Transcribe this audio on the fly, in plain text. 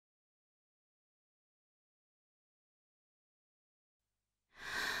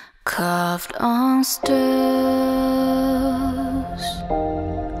Carved on stones,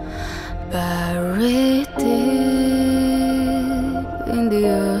 buried deep in the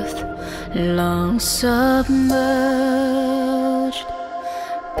earth, long submerged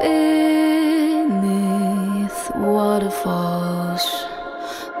beneath waterfalls,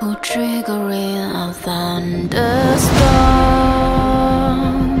 who triggering a thunderstorm,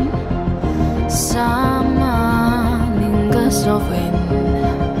 summoning gusts of wind,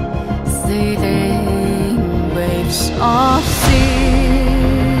 seething waves of sea,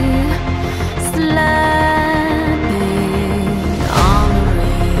 slapping on the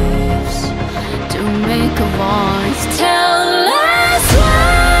reefs to make a voice tell us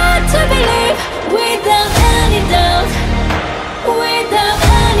what to believe without any doubt, without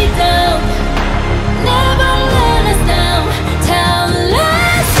any doubt. Never let us down. Tell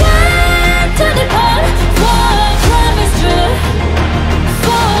us when to depart, for a promise true,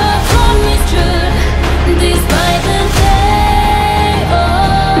 for a promise true, despite the day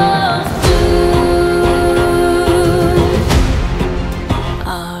of doom.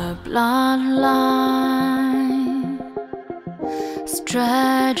 Our bloodline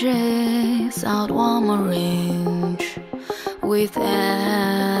stretches out one more inch with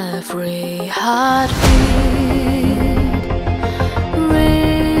every heartbeat,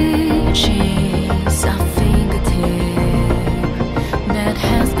 reaches our fingertip that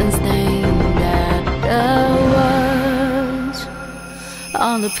has been stained at the words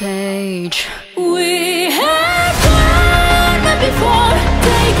on the page. We have done it before,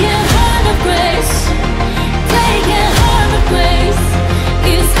 taking heart of grace, taking heart of grace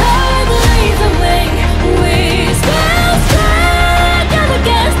is hardly the way we still stand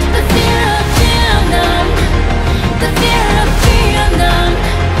against the fear of the unknown. The fear of the unknown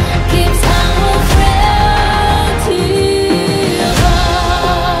keeps our frailty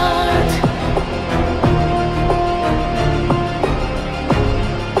apart.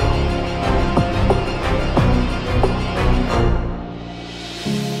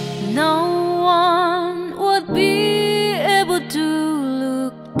 No one would be able to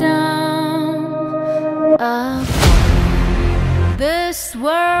look down upon this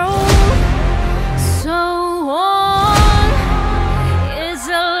world